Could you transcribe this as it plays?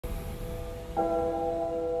We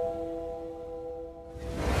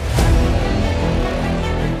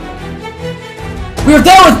are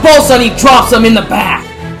there with Bosa, and he drops him in the back.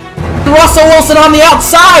 Russell Wilson on the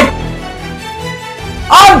outside.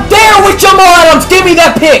 I'm there with Jamal Adams. Give me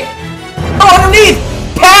that pick. Oh, underneath.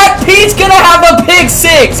 Pat Pete's gonna have a pick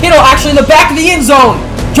six. Kittle actually in the back of the end zone.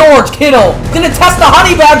 George Kittle gonna test the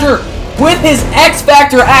Honey Badger with his X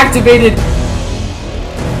Factor activated.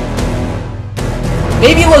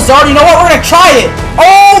 Maybe Lazard. You know what? We're gonna try it.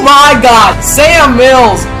 Oh my God. Sam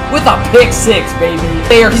Mills with a pick six, baby.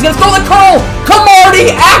 There, he's gonna throw the curl. Camardi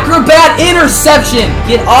acrobat interception.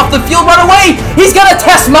 Get off the field right away. He's gonna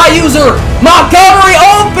test my user. Montgomery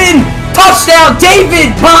open. Touchdown,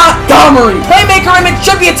 David Montgomery. Playmaker image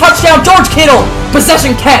should be a touchdown. George Kittle,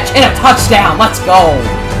 possession catch and a touchdown. Let's go.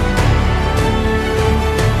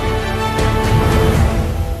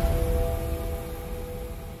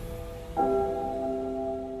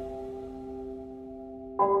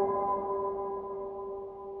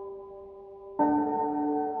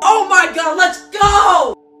 Oh my God, let's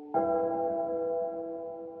go!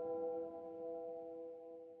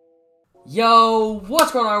 Yo,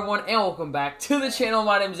 what's going on everyone, and welcome back to the channel.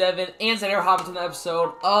 My name is Evan, and today we're hopping to an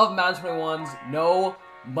episode of Madden 21's No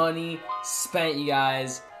Money Spent, you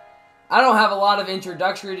guys. I don't have a lot of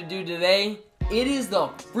introductory to do today. It is the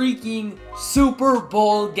freaking Super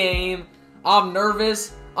Bowl game. I'm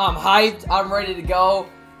nervous, I'm hyped, I'm ready to go.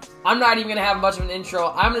 I'm not even going to have much of an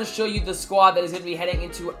intro. I'm going to show you the squad that is going to be heading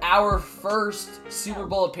into our first Super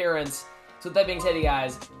Bowl appearance. So with that being said, you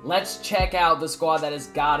guys, let's check out the squad that has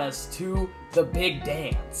got us to the big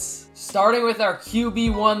dance. Starting with our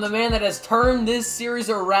QB1, the man that has turned this series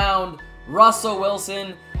around, Russell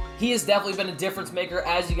Wilson. He has definitely been a difference maker,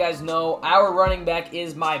 as you guys know. Our running back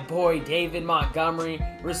is my boy, David Montgomery.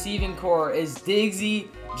 Receiving core is Diggsy,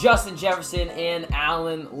 Justin Jefferson, and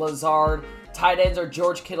Alan Lazard. Tight ends are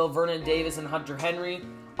George Kittle, Vernon Davis, and Hunter Henry.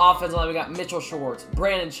 Offensive line, we got Mitchell Schwartz,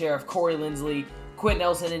 Brandon Sheriff, Corey Lindsley, Quinn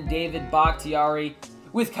Nelson, and David Bakhtiari,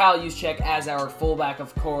 with Kyle Juszczyk as our fullback,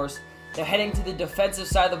 of course. Now heading to the defensive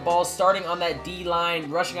side of the ball, starting on that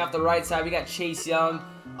D-line, rushing off the right side, we got Chase Young.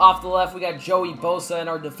 Off the left, we got Joey Bosa, and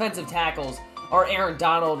our defensive tackles are Aaron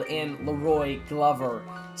Donald and Leroy Glover.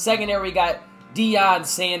 Secondary, we got Deion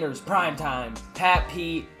Sanders, Primetime, Pat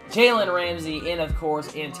Pete, Jalen Ramsey, and of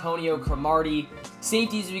course, Antonio Cromartie.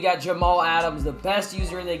 Safeties, we got Jamal Adams, the best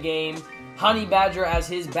user in the game. Honey Badger as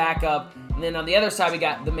his backup. And then on the other side, we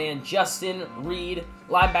got the man Justin Reed.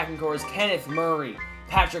 Linebacking core is Kenneth Murray,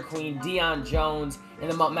 Patrick Queen, Deion Jones,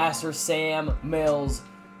 and the Master Sam Mills.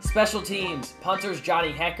 Special teams, punters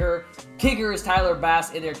Johnny Hecker. Kicker is Tyler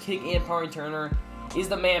Bass, and their kick and punt returner is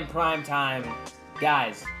the man Primetime.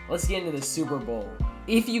 Guys, let's get into the Super Bowl.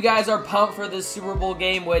 If you guys are pumped for this Super Bowl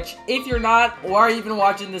game, which if you're not, why are you even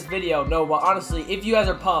watching this video? No, but honestly, if you guys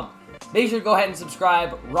are pumped, make sure to go ahead and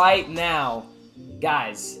subscribe right now.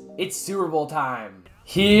 Guys, it's Super Bowl time.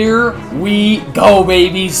 Here we go,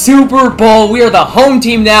 baby. Super Bowl. We are the home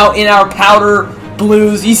team now in our powder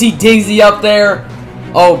blues. You see Diggsy up there.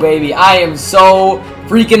 Oh, baby, I am so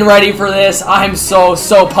freaking ready for this. I'm so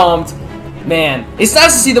pumped. Man, it's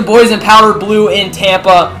nice to see the boys in powder blue in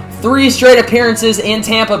Tampa. 3 straight appearances in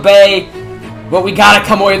Tampa Bay, but we gotta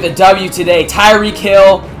come away with a W today. Tyreek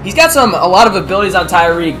Hill, he's got a lot of abilities on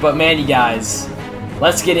Tyreek, but man, you guys,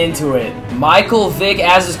 let's get into it. Michael Vick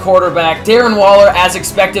as his quarterback, Darren Waller as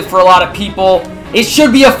expected for a lot of people. It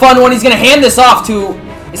should be a fun one. He's gonna hand this off to,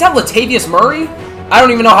 is that Latavius Murray? I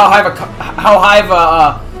don't even know how high of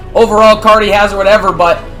a overall card he has or whatever,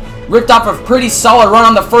 but ripped off a pretty solid run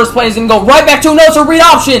on the first play. He's gonna go right back to a read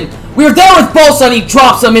option. We are there with Bosa, and he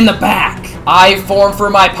drops him in the back. I form for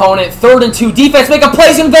my opponent. 3rd and 2. Defense make a play.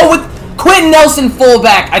 He's going to go with Quinn Nelson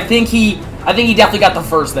fullback. I think he definitely got the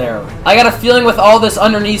first there. I got a feeling with all this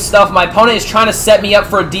underneath stuff, my opponent is trying to set me up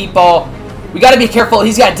for a deep ball. We got to be careful.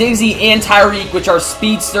 He's got Diggsy and Tyreek, which are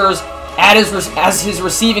speedsters, as his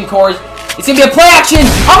receiving core. It's going to be a play action.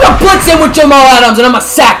 I'm going to blitz in with Jamal Adams, and I'm going to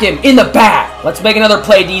sack him in the back. Let's make another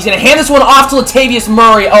play, D. He's going to hand this one off to Latavius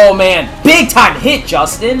Murray. Oh, man. Big time hit,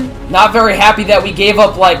 Justin. Not very happy that we gave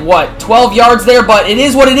up, like, what, 12 yards there, but it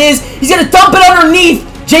is what it is. He's going to dump it underneath.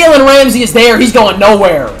 Jalen Ramsey is there. He's going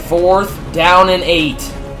nowhere. 4th down and 8.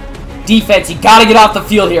 Defense, you got to get off the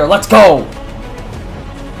field here. Let's go.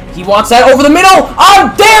 He wants that over the middle.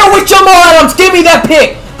 I'm there with Jamal Adams. Give me that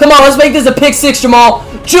pick. Come on, let's make this a pick 6, Jamal.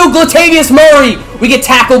 Juke Latavius Murray. We get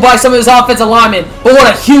tackled by some of his offensive linemen, but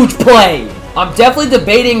what a huge play. I'm definitely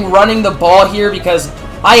debating running the ball here because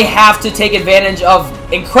I have to take advantage of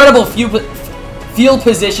incredible field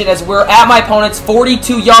position as we're at my opponent's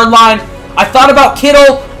 42-yard line. I thought about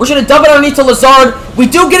Kittle. We're going to dump it underneath to Lazard. We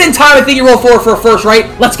do get in time. I think he rolled forward for a first, right?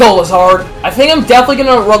 Let's go, Lazard. I think I'm definitely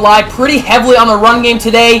going to rely pretty heavily on the run game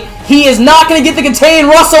today. He is not going to get the contain.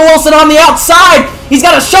 Russell Wilson on the outside. He's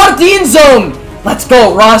got a shot at the end zone. Let's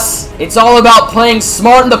go, Russ. It's all about playing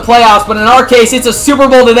smart in the playoffs, but in our case, it's a Super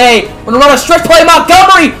Bowl today. We're going to run a stretch play.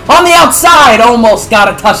 Montgomery on the outside. Almost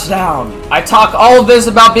got a touchdown. I talk all of this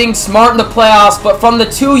about being smart in the playoffs, but from the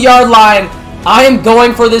 2-yard line, I am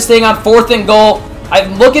going for this thing on 4th and goal.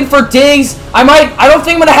 I'm looking for Diggs. I don't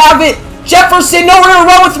think I'm going to have it. Jefferson, no, we're going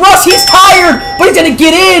to run with Russ. He's tired, but he's going to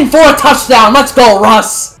get in for a touchdown. Let's go,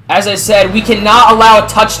 Russ. As I said, we cannot allow a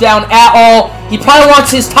touchdown at all. He probably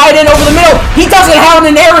wants his tight end over the middle. He doesn't have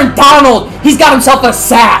an Aaron Donald. He's got himself a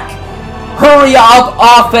sack. Hurry up,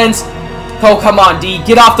 offense. Oh, come on, D.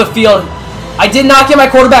 Get off the field. I did not get my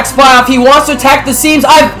quarterback spot off. He wants to attack the seams.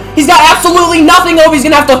 He's got absolutely nothing over. He's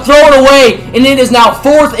going to have to throw it away. And it is now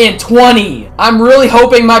 4th and 20. I'm really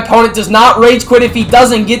hoping my opponent does not rage quit if he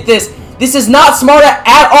doesn't get this. This is not smart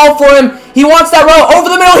at all for him. He wants that route over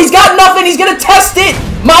the middle. He's got nothing. He's going to test it.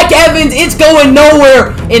 Mike Evans, it's going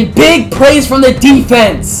nowhere. And big plays from the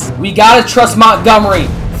defense. We got to trust Montgomery.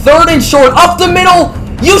 3rd and short, up the middle.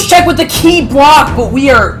 Use check with the key block, but we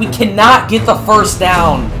cannot get the first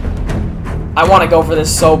down. I want to go for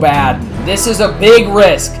this so bad. This is a big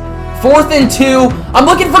risk. 4th and 2. I'm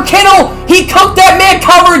looking for Kittle. He cooked that man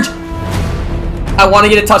coverage. I want to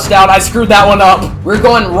get a touchdown. I screwed that one up. We're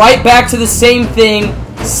going right back to the same thing.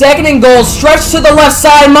 2nd and goal. Stretch to the left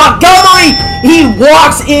side. Montgomery. He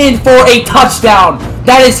walks in for a touchdown.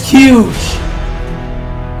 That is huge.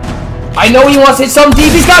 I know he wants to hit something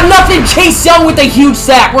deep. He's got nothing. Chase Young with a huge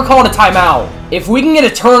sack. We're calling a timeout. If we can get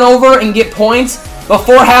a turnover and get points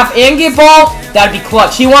before half and get ball, that'd be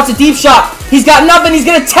clutch. He wants a deep shot. He's got nothing. He's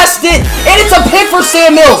going to test it. And it's a pick for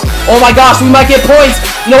Sam Mills. Oh my gosh, we might get points.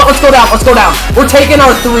 You know what? Let's go down. Let's go down. We're taking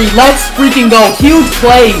our 3. Let's freaking go. Huge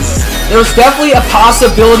plays. There's definitely a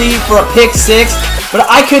possibility for a pick 6, but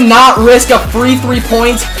I could not risk a free 3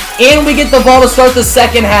 points. And we get the ball to start the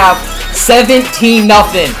second half. 17-0.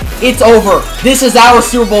 It's over. This is our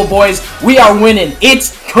Super Bowl, boys. We are winning.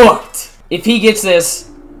 It's cooked. If he gets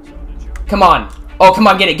this, come on. Oh, come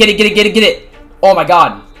on, get it. Oh, my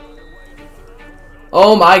God.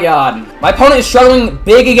 Oh, my God. My opponent is struggling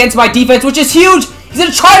big against my defense, which is huge. He's going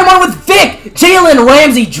to try to run with Vic. Jalen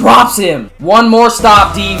Ramsey drops him. One more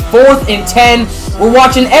stop, D. 4th and 10. We're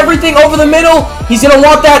watching everything over the middle. He's going to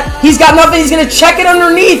want that. He's got nothing. He's going to check it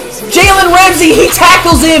underneath. Jalen Ramsey, he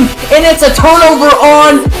tackles him, and it's a turnover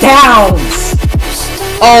on downs.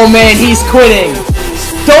 Oh, man, he's quitting.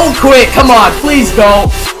 Don't quit. Come on, please don't.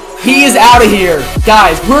 He is out of here.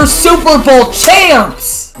 Guys, we're Super Bowl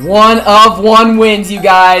champs. 1 of 1 wins, you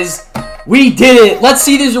guys. We did it. Let's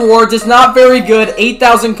see these rewards. It's not very good.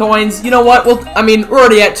 8,000 coins. You know what? Well, I mean, we're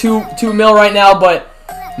already at 2 mil right now, but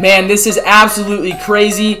man, this is absolutely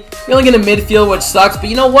crazy. We only get a midfield, which sucks, but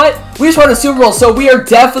you know what? We just won a Super Bowl, so we are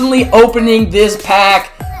definitely opening this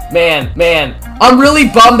pack. Man, I'm really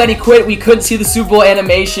bummed that he quit. We couldn't see the Super Bowl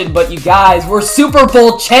animation, but you guys, we're Super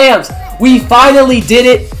Bowl champs. We finally did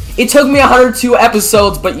it. It took me 102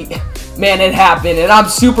 episodes, but man, it happened, and I'm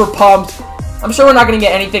super pumped. I'm sure we're not going to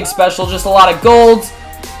get anything special, just a lot of golds.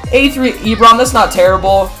 83 Ebron, that's not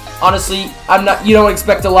terrible. Honestly, you don't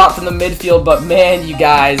expect a lot from the midfield, but man, you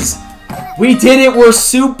guys, we did it. We're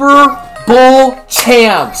Super Bowl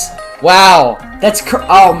champs. Wow.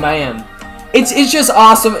 Oh man. It's just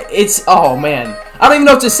awesome. Oh man. I don't even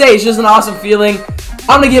know what to say. It's just an awesome feeling.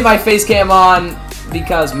 I'm going to get my face cam on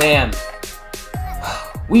because man,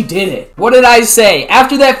 we did it. What did I say?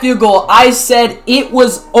 After that field goal, I said it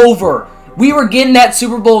was over. We were getting that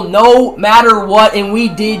Super Bowl no matter what, and we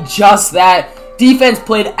did just that. Defense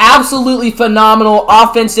played absolutely phenomenal.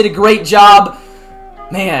 Offense did a great job.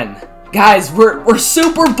 Man, guys, we're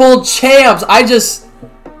Super Bowl champs.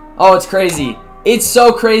 Oh, it's crazy. It's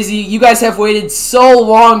so crazy. You guys have waited so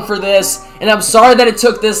long for this, and I'm sorry that it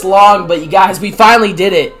took this long, but you guys, we finally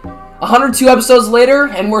did it. 102 episodes later,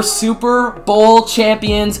 and we're Super Bowl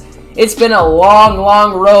champions. It's been a long,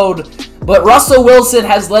 long road, but Russell Wilson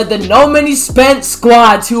has led the No Money Spent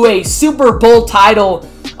squad to a Super Bowl title.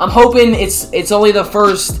 I'm hoping it's only the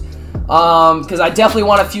first, because I definitely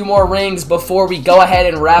want a few more rings before we go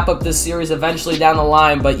ahead and wrap up this series eventually down the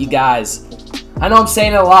line. But you guys, I know I'm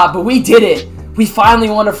saying it a lot, but we did it. We finally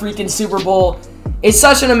won a freaking Super Bowl. It's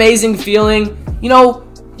such an amazing feeling. You know,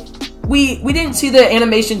 we didn't see the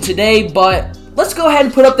animation today, but let's go ahead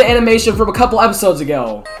and put up the animation from a couple episodes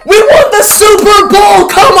ago. We won the Super Bowl!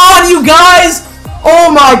 Come on, you guys!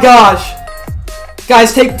 Oh my gosh.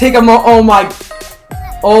 Guys, take a moment.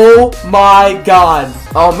 Oh my god.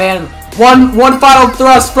 Oh man, One final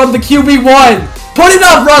thrust from the QB1. Put it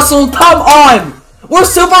up, Russell. Come on. We're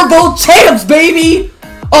Super Bowl champs, baby.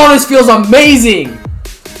 Oh, this feels amazing.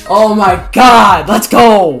 Oh my God. Let's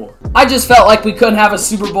go. I just felt like we couldn't have a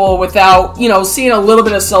Super Bowl without, you know, seeing a little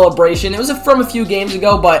bit of celebration. It was from a few games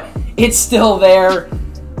ago, but it's still there.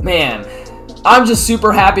 Man, I'm just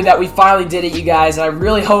super happy that we finally did it, you guys. And I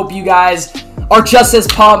really hope you guys are just as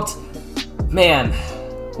pumped. Man,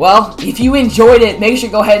 well, if you enjoyed it, make sure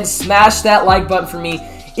to go ahead and smash that like button for me.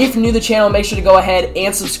 If you're new to the channel, make sure to go ahead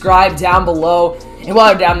and subscribe down below. And while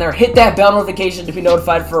you're down there, hit that bell notification to be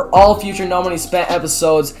notified for all future No Money Spent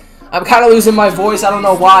episodes. I'm kind of losing my voice. I don't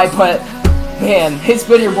know why, but man, it's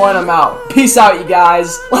been your boy and I'm out. Peace out, you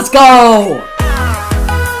guys. Let's go!